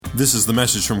This is the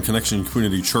message from Connection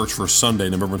Community Church for Sunday,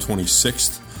 November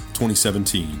 26th,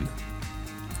 2017.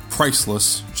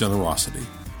 Priceless Generosity.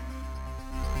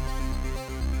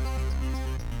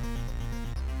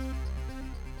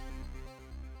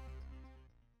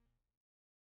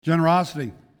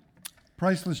 Generosity.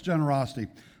 Priceless generosity.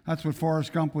 That's what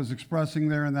Forrest Gump was expressing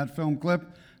there in that film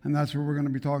clip, and that's what we're going to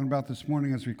be talking about this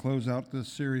morning as we close out this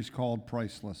series called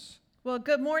Priceless. Well,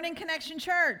 good morning, Connection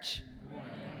Church.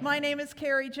 My name is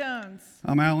Carrie Jones.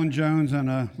 I'm Alan Jones,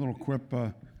 and a little quip.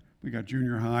 We got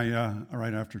junior high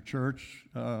right after church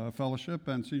fellowship,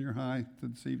 and senior high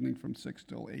this evening from 6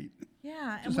 till 8.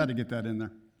 Yeah. Just had to get that in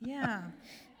there. Yeah.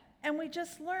 And we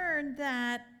just learned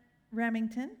that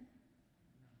Remington,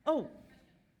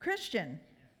 Christian,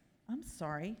 I'm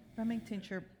sorry, Remington,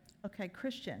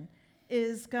 Christian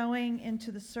is going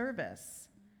into the service.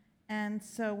 And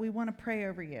so we want to pray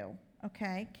over you,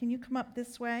 okay? Can you come up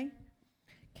this way?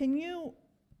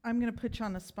 I'm going to put you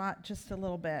on the spot just a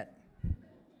little bit.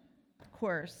 Of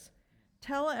course.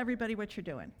 Tell everybody what you're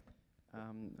doing.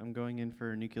 I'm going in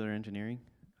for nuclear engineering.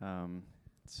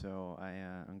 So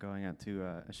I'm going out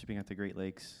to shipping out to Great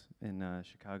Lakes in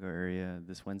Chicago area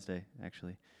this Wednesday,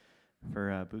 actually,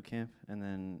 for boot camp. And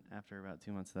then after about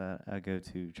 2 months of that, I go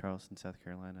to Charleston, South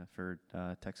Carolina for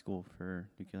tech school for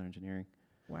nuclear engineering.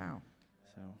 Wow.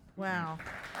 So. Wow.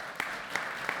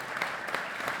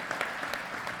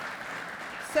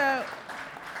 So,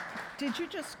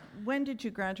 when did you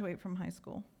graduate from high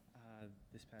school?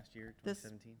 This past year,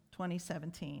 2017.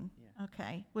 2017. Yeah.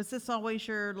 Okay. Was this always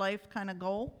your life kind of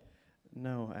goal?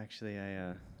 No, actually,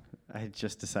 I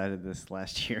just decided this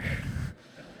last year.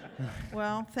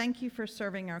 Well, thank you for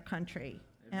serving our country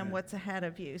and what's ahead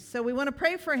of you. So we want to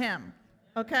pray for him,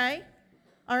 okay?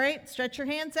 All right, stretch your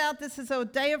hands out. This is a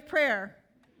day of prayer.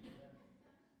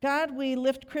 God, we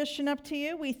lift Christian up to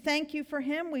you. We thank you for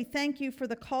him. We thank you for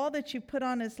the call that you put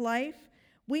on his life.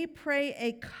 We pray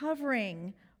a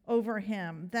covering over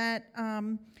him, that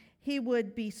he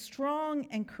would be strong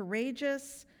and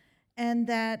courageous, and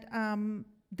that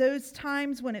those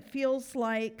times when it feels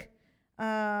like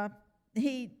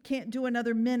he can't do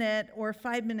another minute or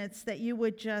 5 minutes, that you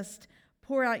would just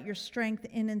pour out your strength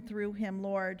in and through him,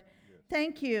 Lord. Yes.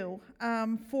 Thank you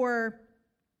for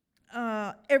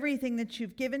everything that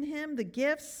you've given him, the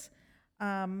gifts,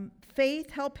 faith.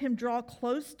 Help him draw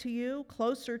closer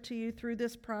to you through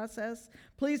this process.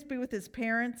 Please be with his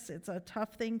parents. It's a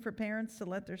tough thing for parents to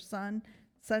let their sons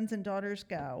and daughters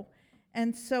go.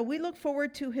 And so we look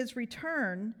forward to his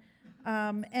return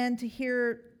and to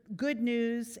hear good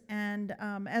news. And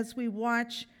as we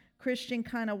watch Christian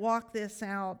kind of walk this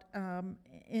out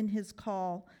in his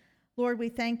call, Lord, we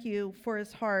thank you for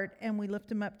his heart, and we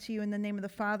lift him up to you in the name of the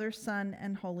Father, Son,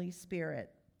 and Holy Spirit.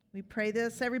 We pray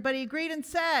this. Everybody agreed and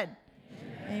said,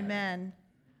 Amen. Amen.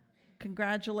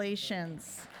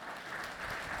 Congratulations.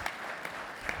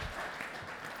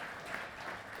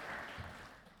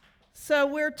 So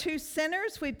we're two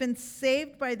sinners. We've been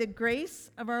saved by the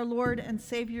grace of our Lord and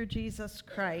Savior Jesus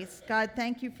Christ. God,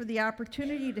 thank you for the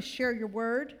opportunity to share your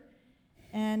word,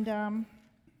 and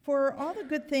for all the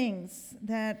good things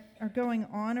that are going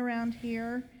on around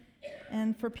here,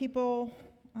 and for people,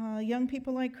 young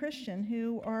people like Christian,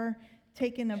 who are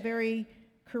taking a very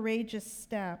courageous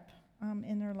step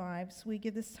in their lives. We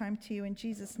give this time to you in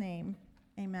Jesus' name.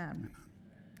 Amen.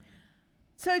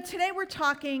 So today we're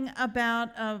talking about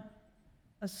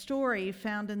a story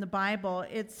found in the Bible.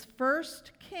 It's 1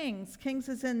 Kings. Kings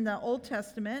is in the Old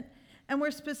Testament, and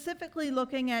we're specifically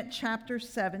looking at chapter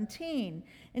 17.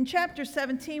 In chapter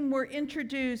 17, we're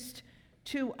introduced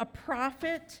to a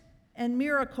prophet and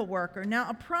miracle worker. Now,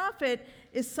 a prophet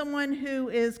is someone who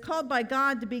is called by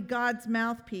God to be God's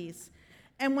mouthpiece.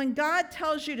 And when God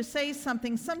tells you to say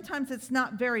something, sometimes it's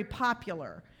not very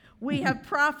popular. We have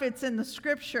prophets in the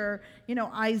scripture,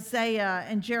 Isaiah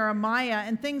and Jeremiah,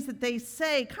 and things that they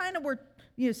say kind of were,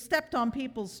 stepped on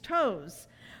people's toes.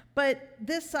 But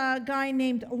this guy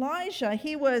named Elijah,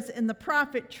 he was in the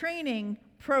prophet training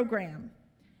program.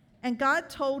 And God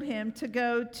told him to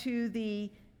go to the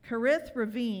Kerith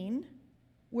Ravine,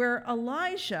 where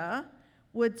Elijah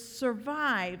would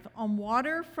survive on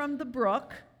water from the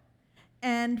brook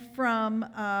and from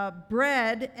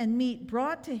bread and meat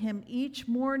brought to him each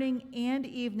morning and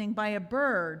evening by a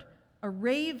bird, a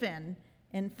raven,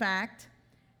 in fact.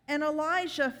 And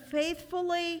Elijah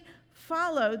faithfully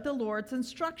followed the Lord's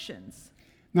instructions.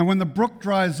 Now, when the brook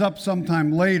dries up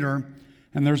sometime later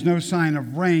and there's no sign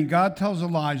of rain, God tells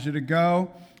Elijah to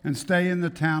go and stay in the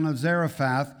town of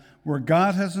Zarephath, where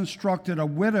God has instructed a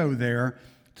widow there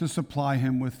to supply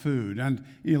him with food. And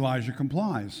Elijah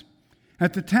complies.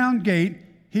 At the town gate,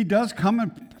 he does come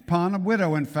and upon a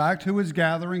widow, in fact, who was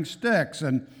gathering sticks.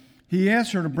 And he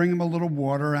asked her to bring him a little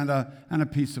water and a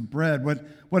piece of bread.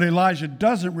 What Elijah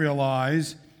doesn't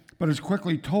realize, but is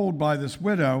quickly told by this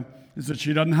widow, is that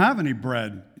she doesn't have any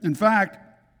bread. In fact,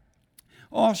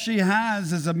 all she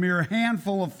has is a mere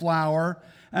handful of flour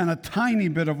and a tiny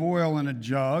bit of oil in a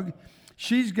jug.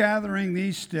 She's gathering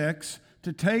these sticks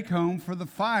to take home for the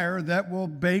fire that will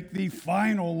bake the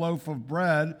final loaf of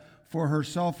bread for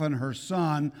herself and her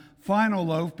son, final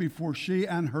loaf before she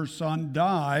and her son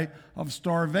die of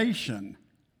starvation.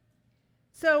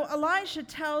 So Elijah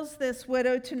tells this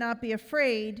widow to not be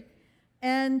afraid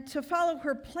and to follow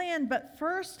her plan, but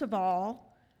first of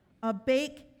all,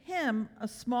 bake him a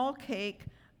small cake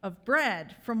of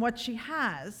bread from what she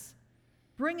has,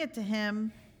 bring it to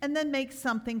him, and then make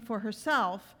something for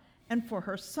herself and for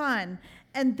her son.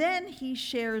 And then he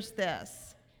shares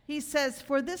this. He says,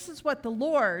 "For this is what the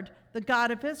Lord, the God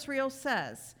of Israel,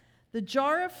 says. The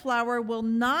jar of flour will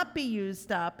not be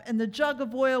used up, and the jug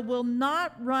of oil will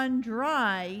not run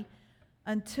dry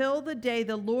until the day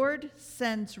the Lord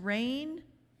sends rain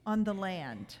on the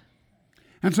land."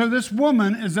 And so this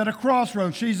woman is at a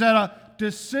crossroads. She's at a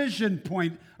decision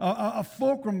point, a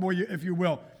fulcrum, if you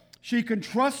will. She can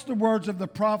trust the words of the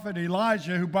prophet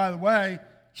Elijah, who, by the way,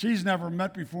 she's never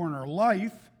met before in her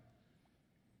life.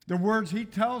 The words he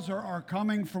tells her are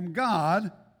coming from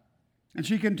God, and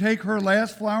she can take her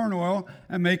last flour and oil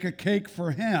and make a cake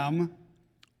for him,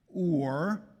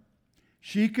 or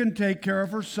she can take care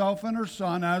of herself and her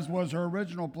son, as was her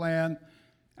original plan,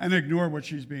 and ignore what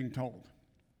she's being told.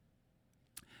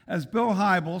 As Bill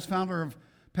Hybels,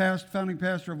 founding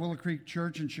pastor of Willow Creek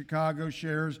Church in Chicago,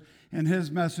 shares in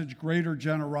his message, Greater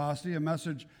Generosity, a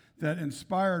message that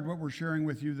inspired what we're sharing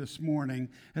with you this morning,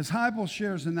 as Hybels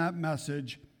shares in that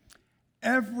message,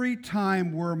 every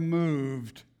time we're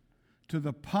moved to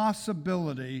the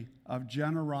possibility of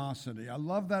generosity. I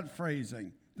love that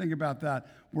phrasing. Think about that.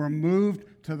 We're moved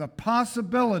to the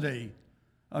possibility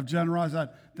of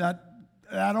generosity. That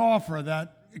offer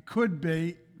that it could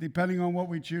be, depending on what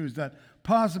we choose, that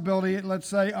possibility, let's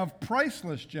say, of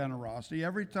priceless generosity.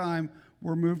 Every time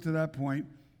we're moved to that point,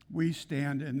 we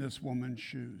stand in this woman's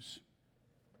shoes.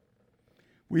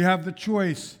 We have the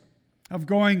choice of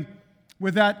going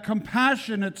with that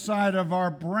compassionate side of our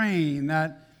brain,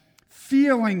 that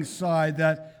feeling side,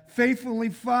 that faithfully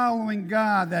following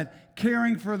God, that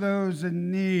caring for those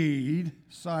in need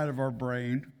side of our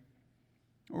brain.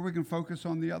 Or we can focus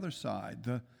on the other side,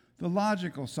 the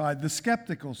logical side, the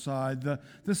skeptical side,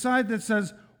 the side that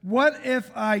says, what if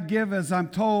I give as I'm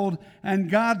told and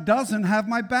God doesn't have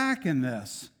my back in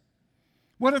this?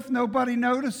 What if nobody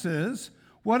notices?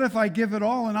 What if I give it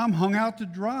all and I'm hung out to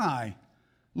dry,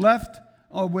 left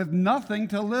with nothing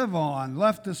to live on,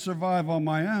 left to survive on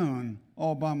my own,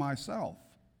 all by myself?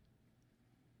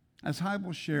 As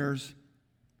Hybels shares,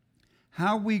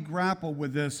 how we grapple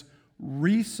with this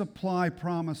resupply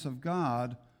promise of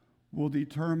God will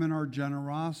determine our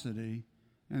generosity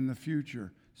in the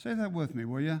future. Say that with me,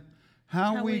 will you?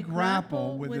 How we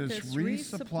grapple with this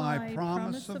resupply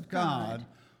promise of God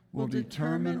will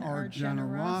determine our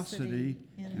generosity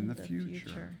in the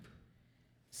future.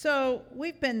 So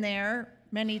we've been there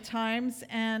many times,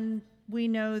 and we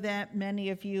know that many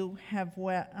of you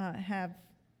have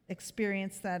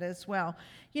experienced that as well.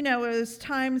 You know, it was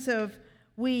times of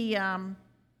we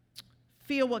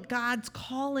feel what God's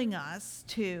calling us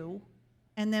to,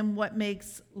 and then what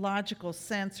makes logical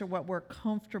sense or what we're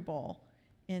comfortable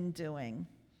in doing.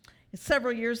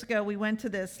 Several years ago, we went to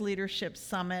this leadership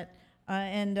summit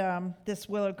and this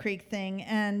Willow Creek thing,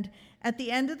 and at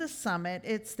the end of the summit,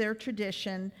 it's their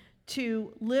tradition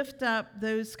to lift up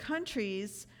those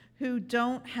countries who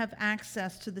don't have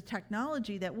access to the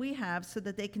technology that we have so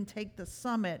that they can take the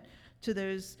summit to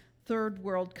those third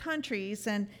world countries.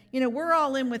 And, you know, we're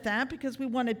all in with that because we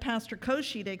wanted Pastor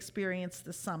Koshi to experience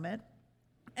the summit.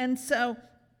 And so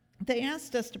they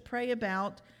asked us to pray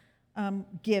about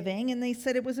giving, and they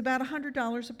said it was about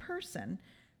 $100 a person.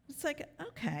 It's like,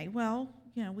 okay, well,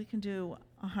 you know, we can do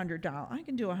 $100. I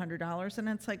can do $100. And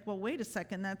it's like, well, wait a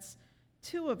second, that's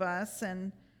two of us.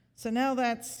 And so now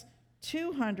that's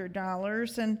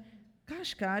 $200. And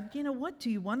gosh, God, you know, what do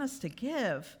you want us to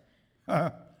give?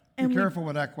 Be careful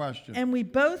with that question. And we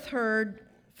both heard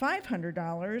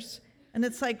 $500. And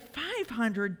it's like,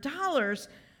 $500?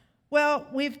 Well,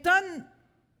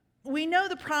 we know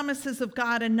the promises of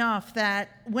God enough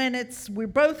that when we're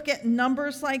both getting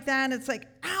numbers like that, it's like,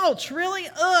 ouch, really?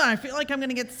 I feel like I'm going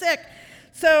to get sick.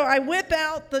 So I whip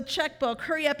out the checkbook,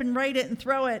 hurry up and write it and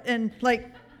throw it. And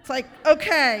it's like,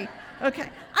 okay.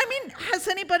 I mean, has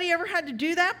anybody ever had to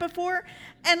do that before?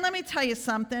 And let me tell you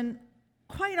something.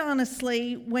 quite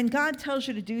honestly, when God tells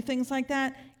you to do things like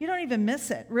that, you don't even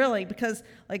miss it, really, because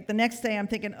like the next day I'm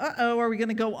thinking, uh-oh, are we going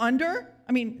to go under?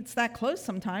 I mean, it's that close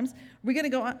sometimes. Are we going to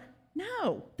go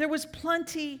No, there was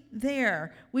plenty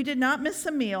there. We did not miss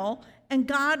a meal, and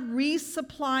God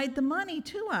resupplied the money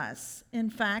to us, in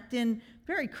fact, in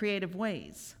very creative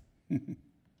ways.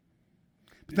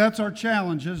 But that's our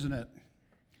challenge, isn't it?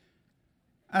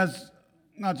 As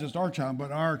not just our challenge,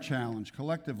 but our challenge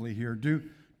collectively here.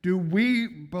 Do we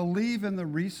believe in the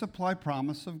resupply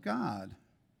promise of God?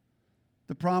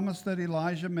 The promise that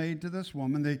Elijah made to this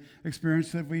woman, the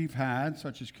experience that we've had,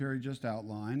 such as Carrie just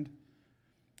outlined.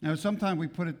 Now, sometimes we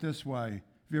put it this way.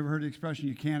 Have you ever heard the expression,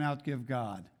 you can't outgive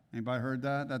God? Anybody heard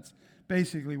that? That's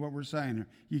basically what we're saying here.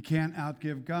 You can't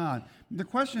outgive God. The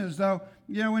question is, though,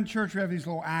 in church we have these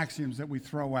little axioms that we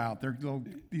throw out. They're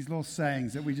these little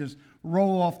sayings that we just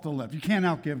roll off the lip. You can't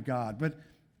outgive God. But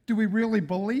do we really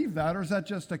believe that, or is that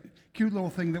just a cute little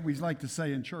thing that we like to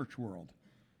say in church world?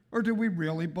 Or do we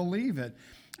really believe it?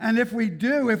 And if we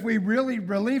do, if we really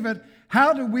believe it,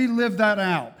 how do we live that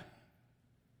out?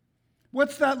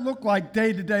 What's that look like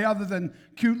day to day other than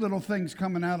cute little things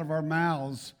coming out of our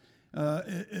mouths,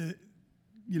 in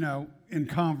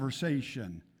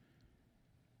conversation?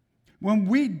 When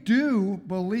we do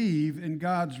believe in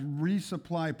God's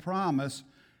resupply promise,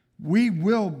 we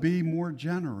will be more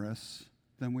generous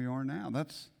than we are now.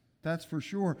 That's for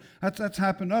sure. That's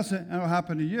happened to us, and it'll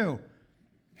happen to you.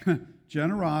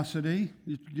 Generosity,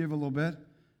 you give a little bit.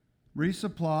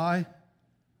 Resupply,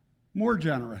 more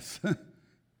generous.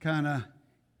 Kind of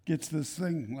gets this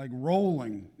thing like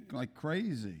rolling like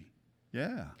crazy.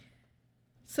 Yeah.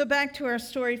 So back to our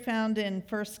story found in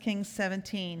 1 Kings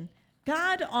 17.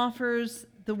 God offers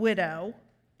the widow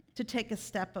to take a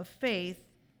step of faith,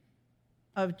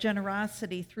 of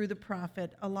generosity through the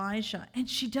prophet Elijah. And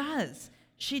she does.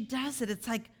 She does it. It's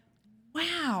like,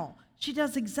 wow. She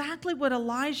does exactly what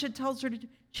Elijah tells her to do.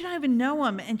 She don't even know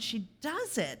him, and she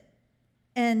does it.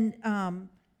 And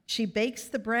she bakes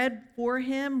the bread for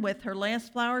him with her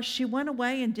last flour. She went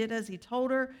away and did as he told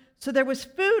her. So there was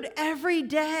food every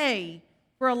day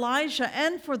for Elijah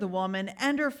and for the woman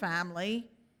and her family.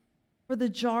 For the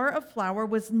jar of flour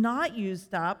was not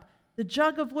used up. The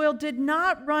jug of oil did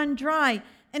not run dry.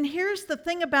 And here's the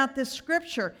thing about this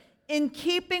scripture. In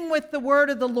keeping with the word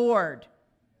of the Lord,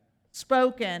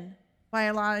 spoken by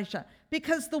Elijah,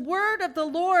 because the word of the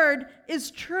Lord is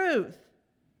truth.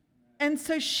 And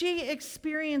so she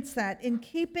experienced that in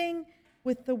keeping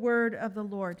with the word of the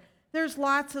Lord. There's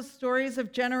lots of stories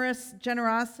of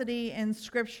generosity in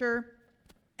Scripture,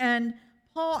 and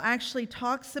Paul actually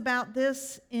talks about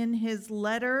this in his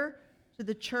letter to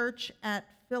the church at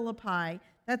Philippi.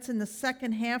 That's in the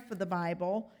second half of the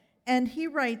Bible, and he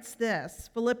writes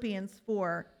this, Philippians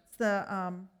 4.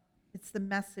 It's the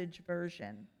Message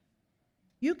version.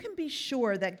 You can be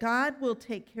sure that God will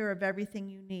take care of everything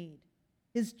you need,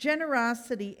 his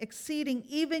generosity exceeding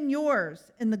even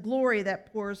yours in the glory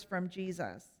that pours from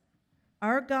Jesus.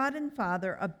 Our God and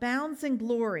Father abounds in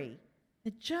glory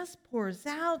that just pours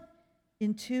out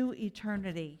into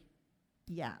eternity.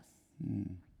 Yes.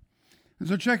 And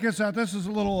so check this out. This is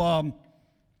a little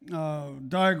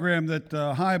diagram that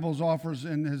Hybels offers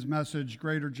in his message,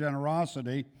 Greater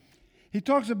Generosity. He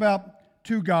talks about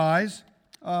two guys.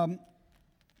 You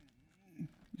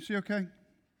see okay?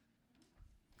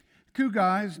 Two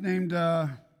guys named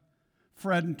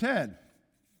Fred and Ted.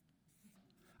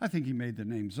 I think he made the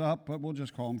names up, but we'll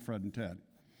just call them Fred and Ted.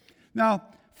 Now,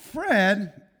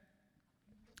 Fred,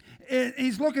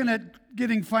 he's looking at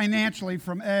getting financially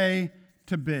from A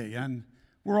to B, and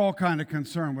we're all kind of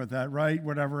concerned with that, right?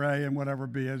 Whatever A and whatever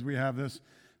B is, we have this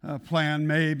plan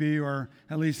maybe, or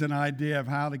at least an idea of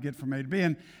how to get from A to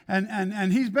B.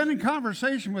 And he's been in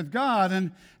conversation with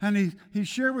God, and he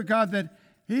shared with God that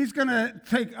he's going to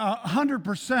take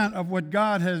 100% of what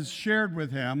God has shared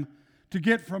with him to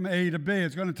get from A to B.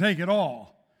 It's going to take it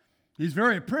all. He's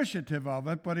very appreciative of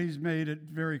it, but he's made it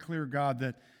very clear, God,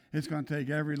 that it's going to take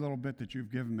every little bit that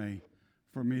you've given me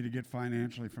for me to get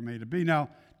financially from A to B. Now,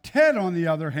 Ted, on the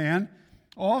other hand,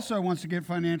 also wants to get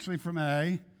financially from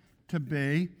A to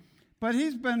B, but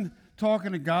he's been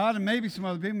talking to God and maybe some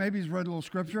other people, maybe he's read a little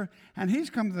scripture, and he's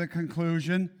come to the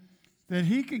conclusion that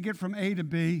he could get from A to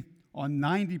B on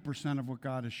 90% of what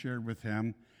God has shared with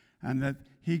him, and that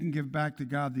he can give back to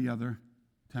God the other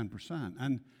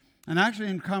 10%. And actually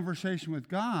in conversation with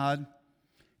God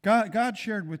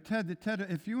shared with Ted that, Ted,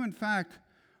 if you in fact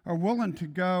are willing to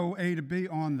go A to B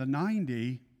on the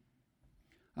 90,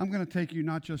 I'm going to take you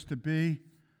not just to B,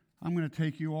 I'm going to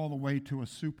take you all the way to a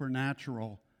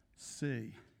supernatural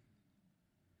C.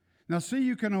 Now, C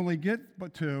you can only get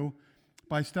to,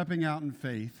 by stepping out in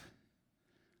faith,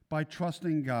 by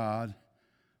trusting God,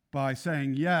 by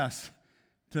saying yes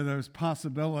to those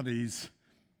possibilities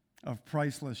of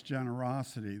priceless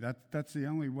generosity. That's the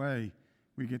only way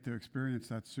we get to experience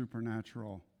that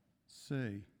supernatural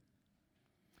see.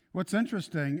 What's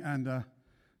interesting, and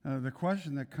the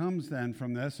question that comes then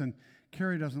from this, and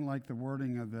Kerry doesn't like the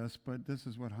wording of this, but this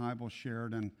is what Hybel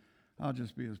shared, and I'll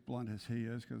just be as blunt as he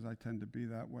is because I tend to be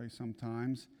that way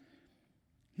sometimes.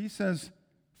 He says,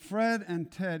 Fred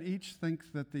and Ted each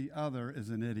think that the other is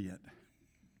an idiot.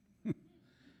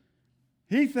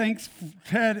 He thinks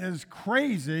Ted is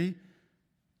crazy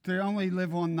to only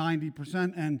live on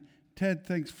 90%, and Ted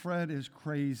thinks Fred is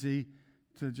crazy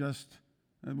to just,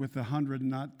 with 100,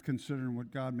 not considering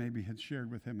what God maybe had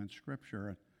shared with him in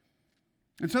Scripture.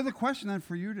 And so the question then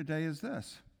for you today is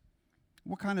this: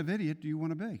 what kind of idiot do you want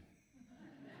to be?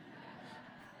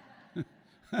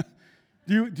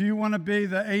 Do you want to be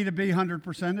the A to B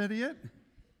 100% idiot?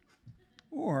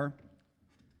 Or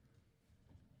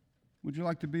would you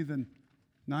like to be the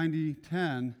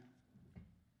 90-10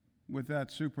 with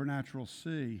that supernatural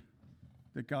see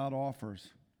that God offers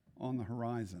on the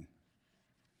horizon?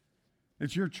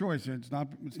 It's your choice. It's not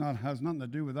has nothing to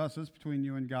do with us. It's between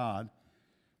you and God. I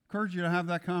encourage you to have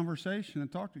that conversation and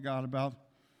talk to God about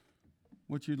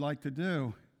what you'd like to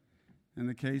do in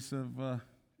the case of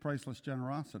priceless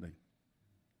generosity.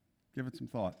 Give it some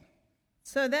thought.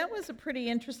 So that was a pretty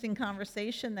interesting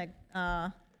conversation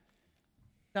that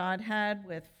God had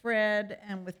with Fred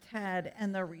and with Ted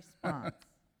and their response.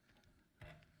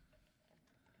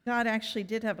 God actually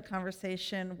did have a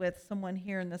conversation with someone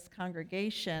here in this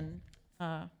congregation,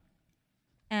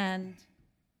 and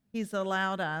he's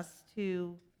allowed us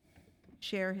to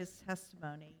share his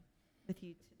testimony with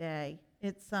you today.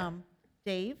 It's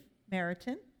Dave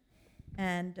Meriton,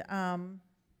 and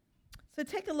so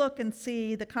take a look and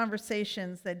see the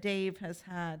conversations that Dave has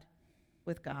had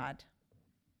with God.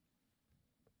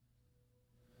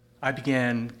 I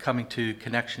began coming to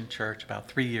Connection Church about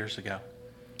 3 years ago.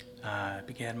 I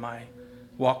began my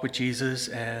walk with Jesus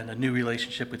and a new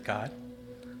relationship with God.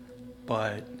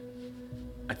 But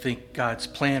I think God's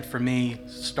plan for me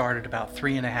started about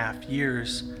 3.5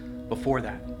 years before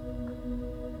that.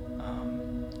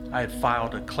 I had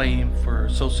filed a claim for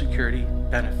Social Security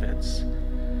benefits.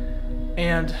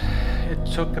 And it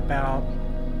took about,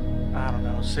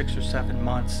 6 or 7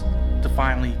 months to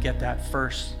finally get that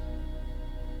first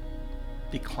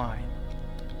decline.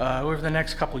 Over the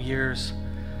next couple years,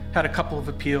 had a couple of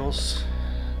appeals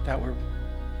that were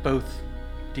both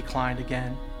declined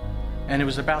again. And it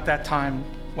was about that time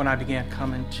when I began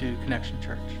coming to Connection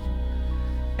Church.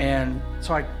 And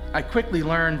so I quickly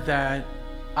learned that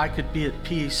I could be at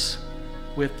peace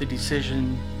with the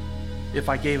decision if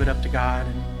I gave it up to God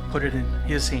and put it in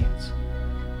His hands.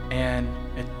 And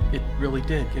it really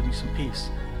did give me some peace.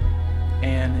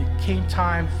 And it came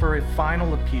time for a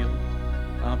final appeal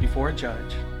before a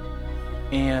judge.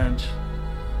 And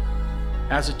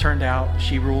as it turned out,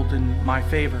 she ruled in my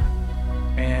favor.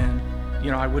 And,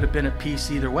 I would have been at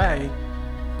peace either way,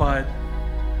 but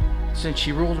since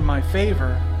she ruled in my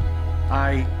favor,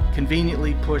 I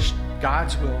conveniently pushed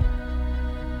God's will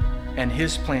and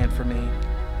His plan for me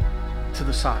to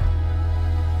the side.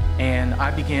 And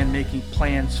I began making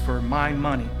plans for my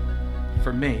money,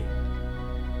 for me.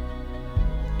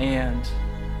 And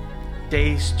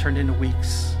days turned into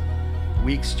weeks,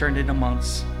 weeks turned into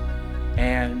months,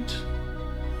 and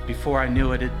before I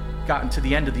knew it, it gotten to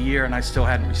the end of the year and I still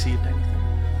hadn't received anything.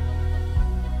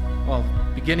 Well,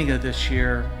 beginning of this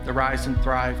year, the Rise and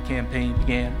Thrive campaign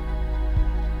began.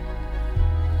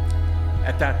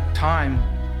 At that time,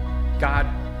 God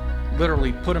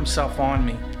literally put Himself on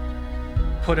me,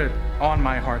 put it on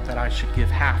my heart that I should give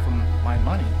half of my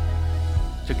money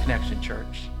to Connection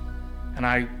Church. And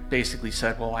I basically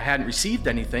said, well, I hadn't received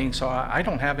anything, so I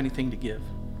don't have anything to give.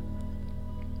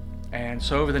 And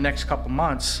so over the next couple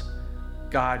months,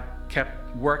 God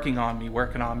kept working on me,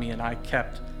 and I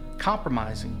kept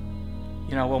compromising.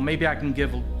 Well, maybe I can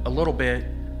give a little bit,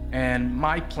 and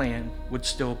my plan would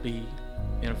still be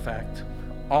in effect.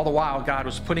 All the while, God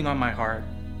was putting on my heart,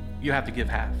 you have to give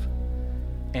half.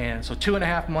 And so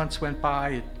 2.5 months went by.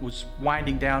 It was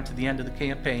winding down to the end of the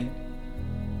campaign,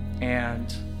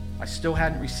 and I still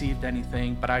hadn't received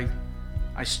anything, but I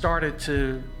started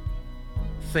to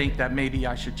think that maybe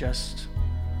I should just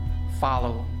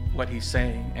follow what He's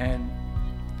saying. And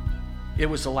it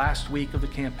was the last week of the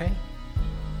campaign,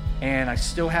 and I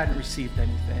still hadn't received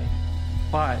anything,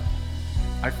 but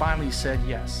I finally said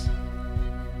yes.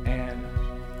 And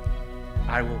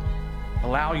I will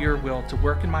allow your will to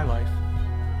work in my life,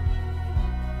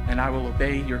 and I will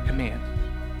obey your command.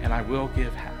 and I will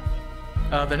give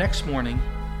half. The next morning,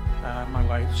 my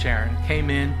wife, Sharon, came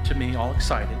in to me all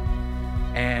excited,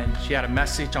 and she had a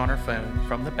message on her phone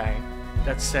from the bank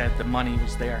that said the money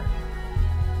was there.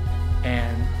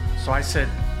 And so I said,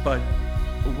 but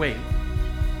wait,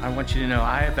 I want you to know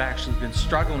I have actually been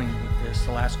struggling with this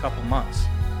the last couple months,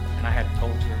 and I hadn't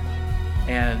told you.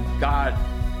 And God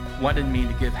wanted me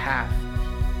to give half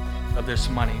of this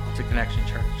money to Connection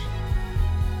Church.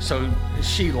 So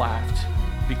she laughed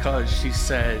because she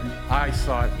said, I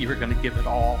thought you were going to give it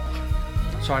all.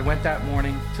 So I went that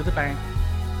morning to the bank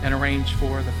and arranged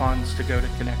for the funds to go to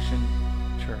Connection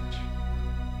Church.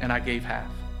 And I gave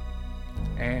half.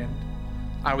 And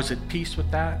I was at peace with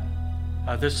that.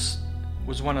 This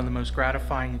was one of the most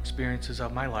gratifying experiences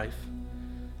of my life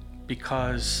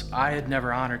because I had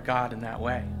never honored God in that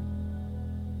way.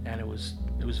 And it was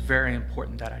very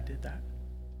important that I did that.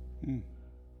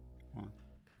 Wow.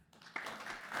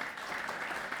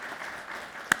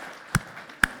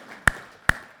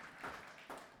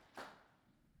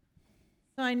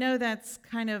 So I know that's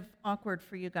kind of awkward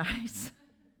for you guys.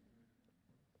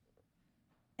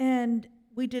 And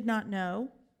we did not know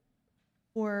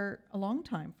for a long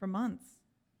time, for months.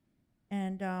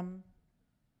 And the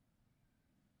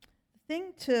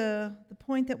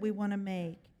point that we want to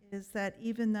make is that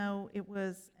even though it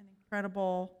was an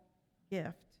incredible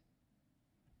gift,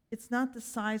 it's not the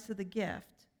size of the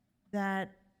gift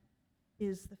that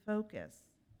is the focus.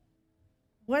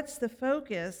 What's the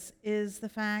focus is the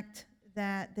fact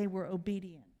that they were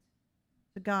obedient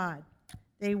to God.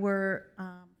 They were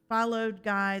followed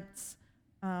God's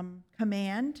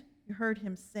command. You heard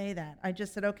him say that. I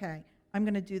just said, okay, I'm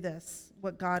going to do this,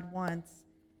 what God wants.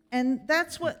 And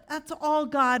that's all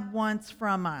God wants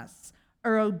from us,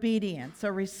 our obedience,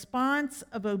 a response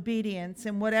of obedience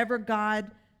in whatever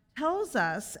God tells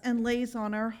us and lays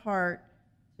on our heart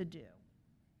to do.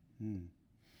 In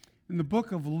the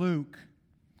book of Luke,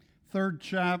 third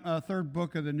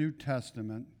book of the New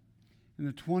Testament, in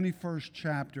the 21st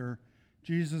chapter,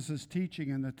 Jesus is teaching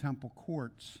in the temple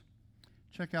courts.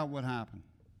 Check out what happened.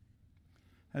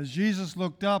 As Jesus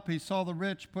looked up, he saw the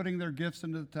rich putting their gifts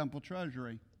into the temple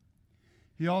treasury.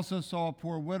 He also saw a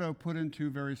poor widow put in 2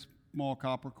 very small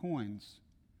copper coins.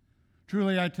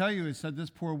 Truly, I tell you, he said, this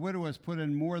poor widow has put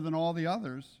in more than all the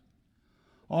others.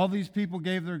 All these people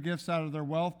gave their gifts out of their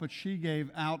wealth, but she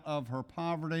out of her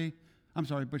poverty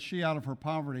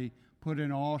put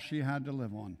in all she had to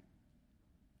live on.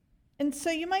 And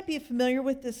so you might be familiar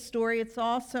with this story. It's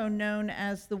also known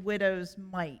as the widow's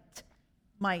mite.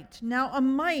 Now, a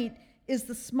mite is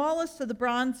the smallest of the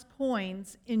bronze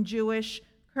coins in Jewish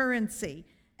currency.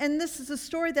 And this is a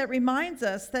story that reminds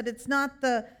us that it's not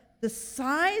the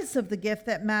size of the gift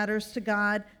that matters to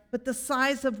God, but the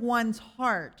size of one's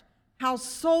heart. How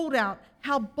sold out,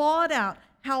 how bought out,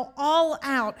 how all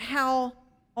out, how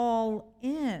all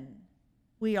in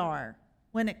we are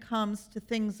when it comes to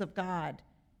things of God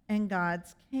and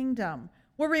God's kingdom.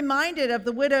 We're reminded of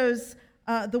the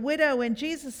widow in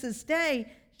Jesus'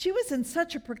 day. She was in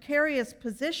such a precarious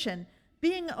position.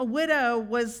 Being a widow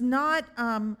was not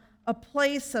a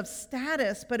place of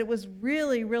status, but it was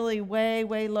really, really way,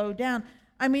 way low down.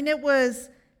 I mean,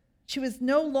 she was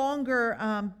no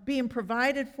longer being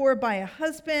provided for by a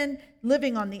husband,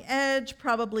 living on the edge,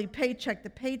 probably paycheck to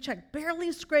paycheck,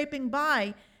 barely scraping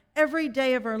by every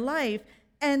day of her life.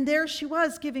 And there she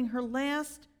was, giving her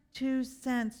last 2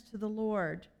 cents to the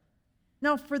Lord.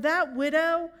 Now, for that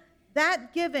widow,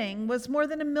 that giving was more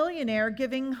than a millionaire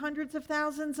giving hundreds of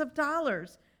thousands of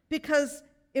dollars, because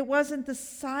it wasn't the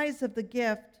size of the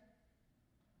gift,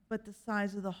 but the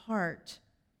size of the heart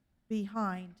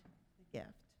behind the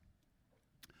gift.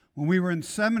 When we were in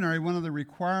seminary, one of the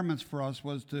requirements for us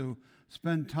was to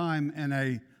spend time in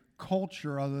a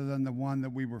culture other than the one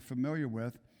that we were familiar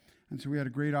with. And so we had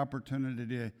a great opportunity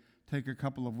to take a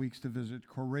couple of weeks to visit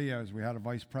Korea, as we had a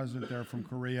vice president there from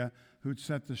Korea who'd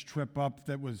set this trip up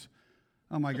that was,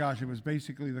 oh my gosh, it was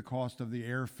basically the cost of the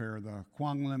airfare. The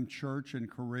Kwanglim Church in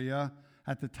Korea,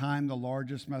 at the time the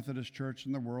largest Methodist church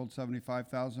in the world,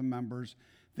 75,000 members,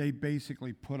 they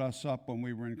basically put us up when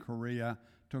we were in Korea,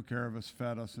 took care of us,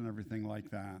 fed us, and everything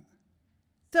like that.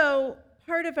 So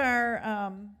part of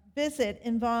our visit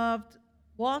involved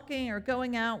walking or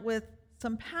going out with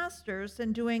some pastors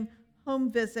and doing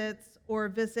home visits or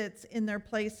visits in their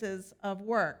places of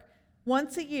work.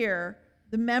 Once a year,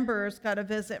 the members got a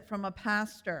visit from a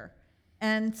pastor.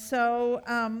 And so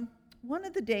one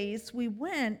of the days we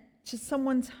went to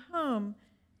someone's home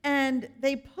and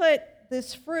they put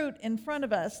this fruit in front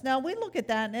of us. Now we look at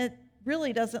that and it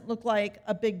really doesn't look like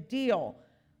a big deal.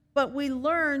 But we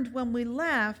learned when we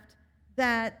left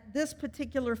that this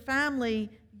particular family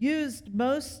used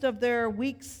most of their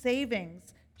week's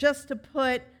savings just to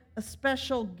put a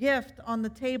special gift on the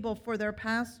table for their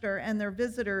pastor and their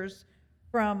visitors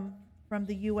from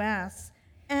the U.S.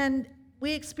 And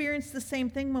we experienced the same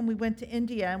thing when we went to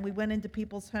India and we went into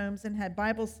people's homes and had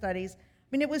Bible studies. I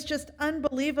mean, it was just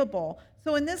unbelievable.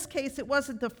 So in this case, it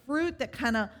wasn't the fruit that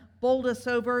kind of bowled us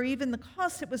over, or even the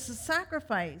cost. It was the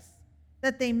sacrifice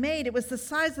that they made. It was the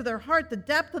size of their heart, the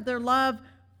depth of their love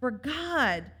for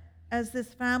God, as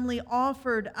this family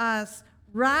offered us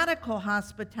radical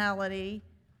hospitality,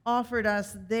 offered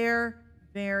us their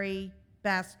very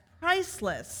best,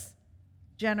 priceless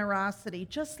generosity,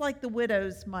 just like the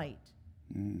widow's mite.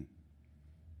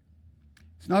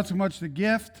 It's not so much the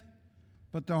gift,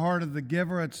 but the heart of the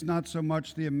giver. It's not so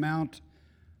much the amount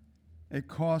it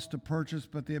costs to purchase,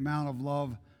 but the amount of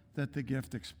love that the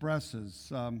gift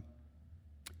expresses.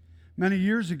 Many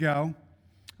years ago,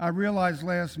 I realized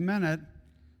last minute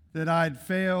that I'd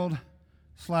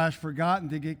failed/forgotten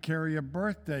to get Carrie a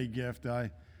birthday gift.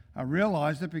 I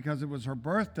realized it because it was her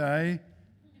birthday,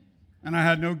 and I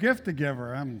had no gift to give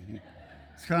her.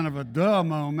 It's kind of a duh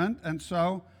moment, and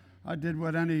so I did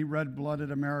what any red-blooded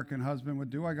American husband would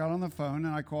do. I got on the phone,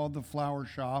 and I called the flower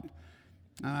shop,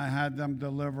 and I had them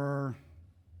deliver,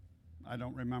 I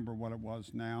don't remember what it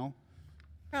was now.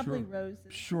 Probably roses.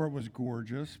 Sure, it was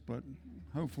gorgeous, but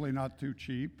hopefully not too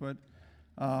cheap, but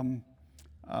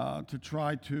to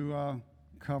try to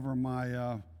cover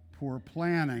my poor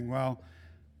planning. Well,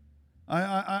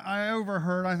 I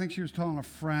overheard, I think she was telling a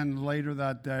friend later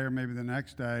that day or maybe the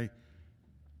next day,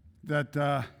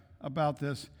 that about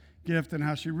this gift and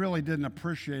how she really didn't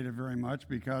appreciate it very much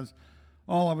because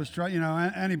all I was trying,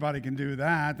 anybody can do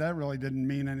that. That really didn't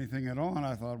mean anything at all. And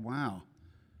I thought, wow,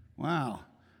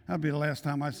 that'd be the last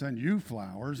time I send you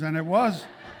flowers. And it was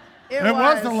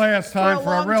the last time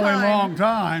for a really long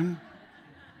time.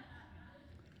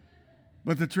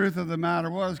 But the truth of the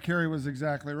matter was, Carrie was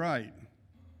exactly right.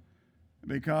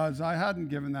 Because I hadn't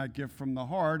given that gift from the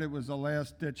heart. It was a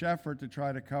last-ditch effort to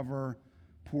try to cover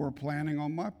poor planning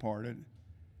on my part.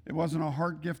 It wasn't a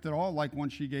heart gift at all, like one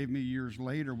she gave me years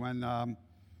later when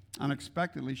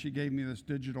unexpectedly she gave me this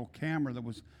digital camera that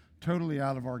was totally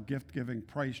out of our gift-giving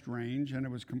price range, and it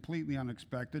was completely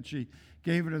unexpected. She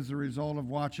gave it as a result of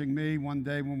watching me one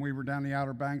day when we were down the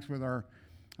Outer Banks with our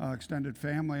extended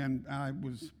family, and I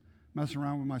was messing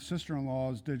around with my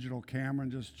sister-in-law's digital camera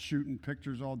and just shooting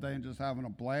pictures all day and just having a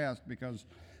blast because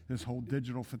this whole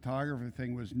digital photography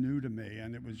thing was new to me,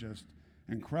 and it was just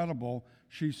incredible.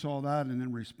 She saw that and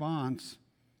in response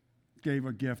gave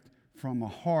a gift from a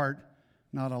heart,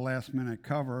 not a last-minute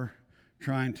cover,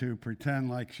 trying to pretend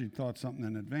like she thought something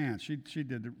in advance. She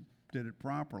did it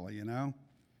properly,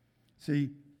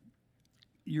 See,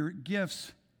 your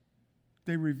gifts,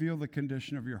 they reveal the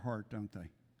condition of your heart, don't they?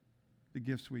 The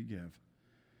gifts we give.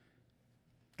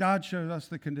 God showed us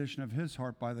the condition of his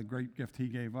heart by the great gift he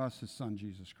gave us, his son,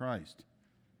 Jesus Christ.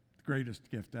 The greatest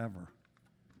gift ever.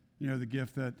 The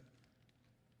gift that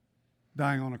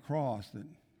dying on a cross that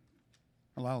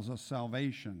allows us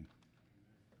salvation,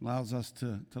 allows us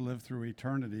to live through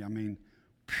eternity. I mean,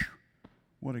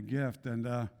 what a gift,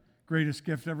 and greatest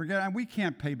gift ever given. And we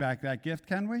can't pay back that gift,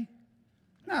 can we?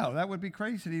 No, that would be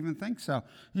crazy to even think so.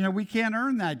 We can't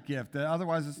earn that gift.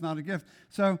 Otherwise, it's not a gift.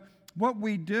 So what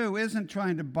we do isn't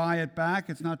trying to buy it back.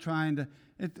 It's not trying to.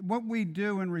 What we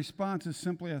do in response is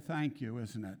simply a thank you,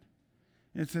 isn't it?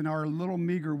 It's in our little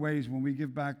meager ways when we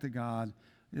give back to God,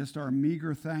 just our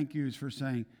meager thank yous for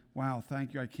saying, wow,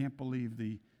 thank you. I can't believe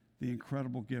the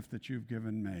incredible gift that you've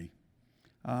given me.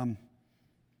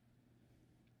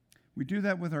 We do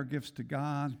that with our gifts to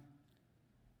God.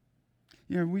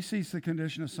 We see the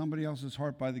condition of somebody else's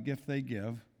heart by the gift they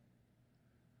give.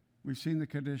 We've seen the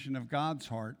condition of God's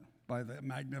heart by the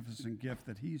magnificent gift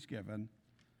that he's given.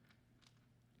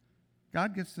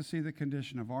 God gets to see the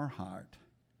condition of our heart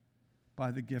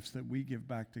by the gifts that we give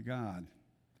back to God.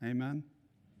 Amen?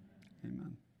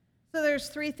 Amen. So there's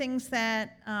three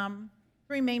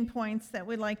main points that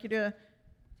we'd like you to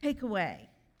take away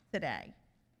today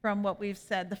from what we've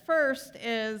said. The first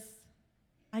is,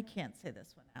 I can't say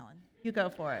this one, Alan. You go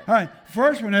for it. All right.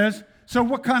 First one is, so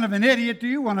what kind of an idiot do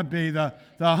you want to be? The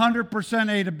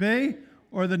 100% A to B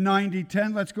or the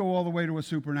 90-10? Let's go all the way to a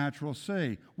supernatural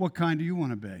C. What kind do you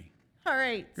want to be? All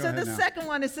right. Go so ahead the now. second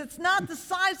one is it's not the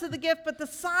size of the gift, but the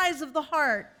size of the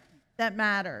heart that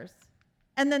matters.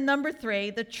 And then number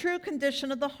 3, the true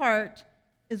condition of the heart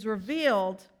is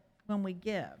revealed when we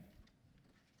give.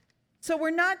 So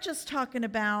we're not just talking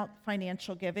about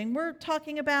financial giving. We're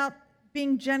talking about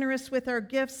being generous with our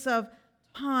gifts of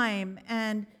time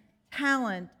and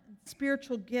talent,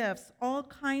 spiritual gifts, all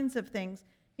kinds of things.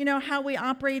 how we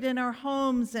operate in our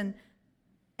homes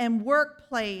and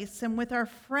workplace and with our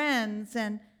friends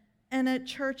and at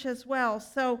church as well.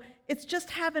 So it's just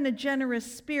having a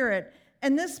generous spirit.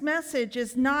 And this message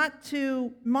is not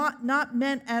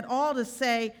meant at all to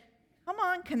say, come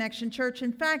on, Connection Church.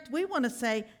 In fact, we want to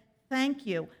say thank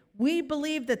you. We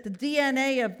believe that the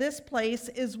DNA of this place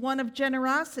is one of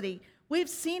generosity. We've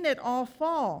seen it all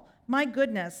fall. My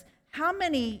goodness, how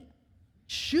many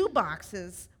shoe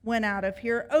boxes went out of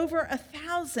here? Over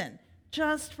 1,000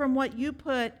 just from what you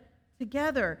put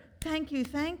together. Thank you,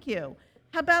 thank you.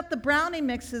 How about the brownie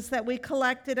mixes that we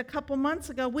collected a couple months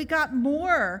ago? We got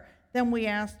more than we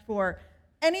asked for.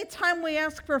 Anytime we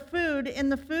ask for food in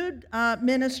the food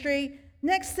ministry,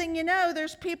 next thing you know,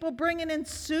 there's people bringing in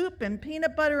soup and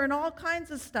peanut butter and all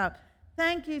kinds of stuff.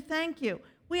 Thank you, thank you.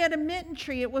 We had a mitten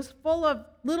tree. It was full of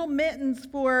little mittens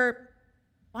for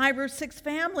 5 or 6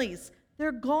 families.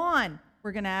 They're gone.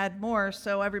 We're going to add more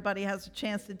so everybody has a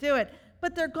chance to do it.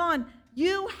 But they're gone.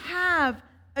 You have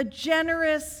a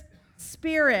generous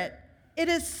spirit. It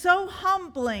is so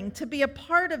humbling to be a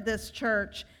part of this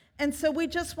church. And so we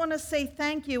just want to say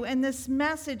thank you. And this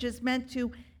message is meant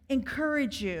to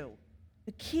encourage you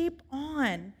to keep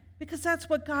on, because that's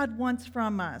what God wants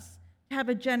from us, to have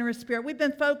a generous spirit. We've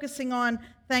been focusing on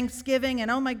Thanksgiving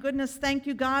and, oh my goodness, thank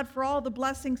you, God, for all the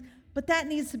blessings. But that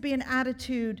needs to be an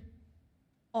attitude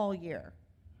all year,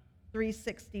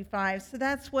 365. So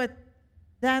that's what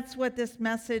this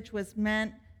message was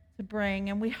meant to bring.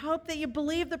 And we hope that you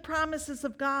believe the promises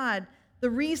of God, the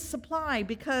resupply,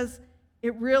 because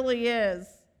it really is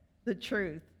the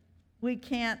truth. We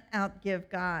can't outgive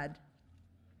God.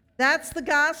 That's the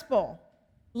gospel.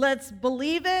 Let's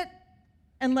believe it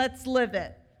and let's live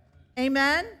it.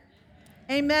 Amen?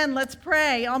 Amen. Let's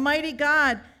pray. Almighty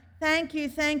God, thank you,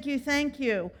 thank you, thank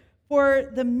you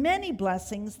for the many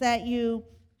blessings that you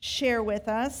share with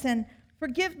us. And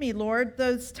forgive me, Lord,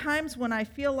 those times when I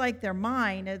feel like they're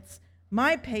mine. It's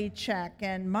my paycheck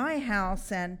and my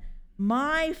house and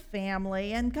my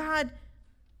family. And God,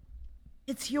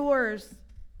 it's yours.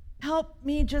 Help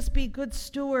me just be good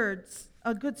stewards,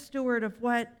 a good steward of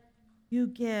what you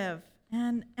give.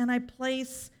 And I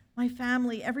place my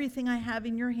family, everything I have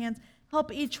in your hands.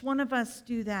 Help each one of us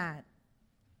do that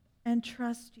and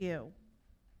trust you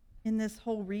in this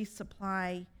whole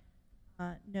resupply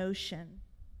notion.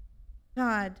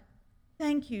 God,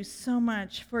 thank you so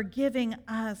much for giving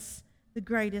us the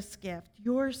greatest gift,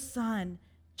 your Son,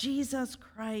 Jesus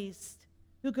Christ,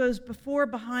 who goes before,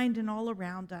 behind, and all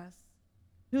around us,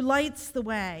 who lights the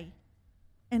way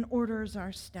and orders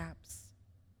our steps,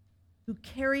 who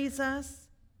carries us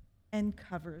and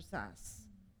covers us.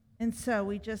 And so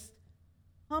we just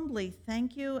humbly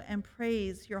thank you and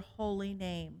praise your holy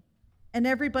name. And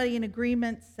everybody in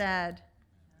agreement said,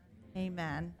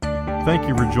 amen. Thank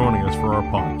you for joining us for our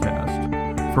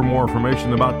podcast. For more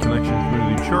information about Connection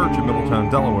Community Church in Middletown,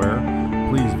 Delaware,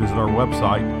 please visit our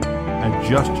website at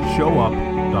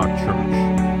justshowup.church.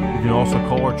 You can also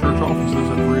call our church offices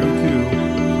at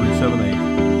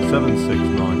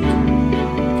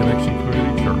 302-378-7692. Connection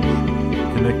Community Church,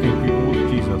 connecting people with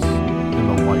Jesus